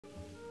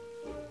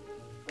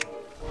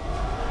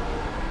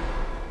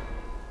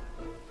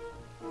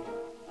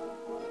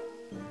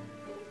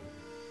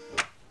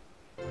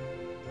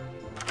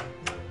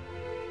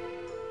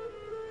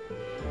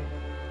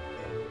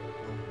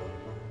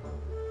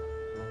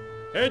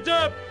Heads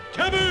up!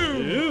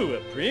 Kaboom! Ooh,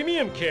 a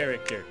premium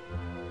character.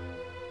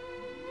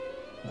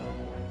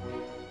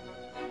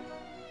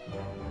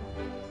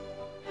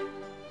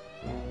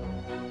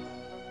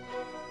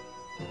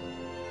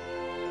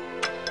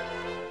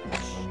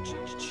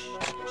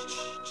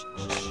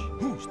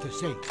 Who's to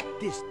say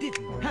this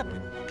didn't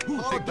happen?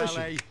 Who's Big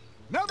ballet?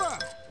 Never!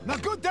 Na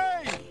good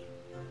day!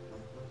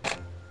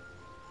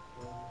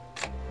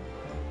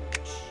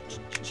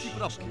 Keep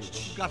it up, kid.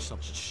 You got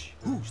something.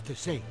 Who's to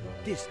say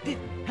this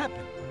didn't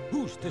happen?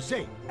 Who's to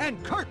say?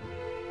 And curtain!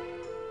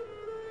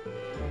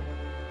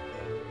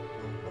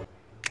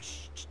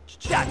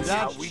 That's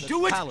how we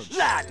do it,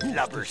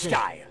 landlubber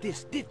style.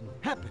 This didn't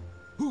happen.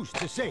 Who's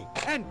to say?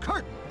 And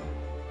curtain!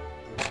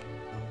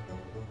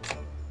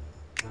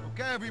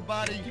 Okay,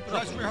 everybody.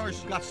 Dress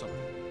rehearsal. Got something.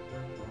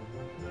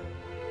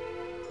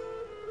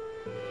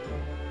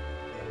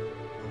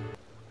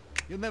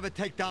 You'll never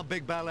take down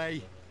Big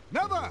Ballet.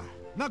 Never!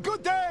 Na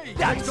good day!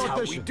 That's how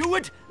we do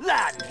it,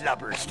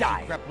 landlubber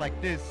style. Crap like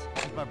this.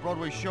 This is my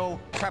Broadway show.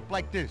 Crap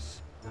like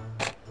this.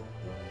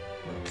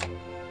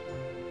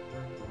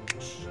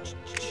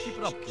 Keep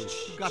it up, kid.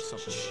 You got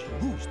something.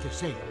 Who's to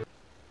say?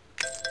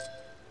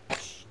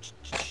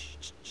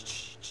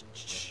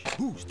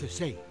 Who's to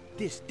say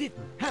this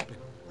didn't happen?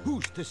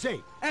 Who's to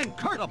say? And Keep it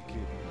curtain! up, kid.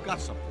 You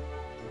got something.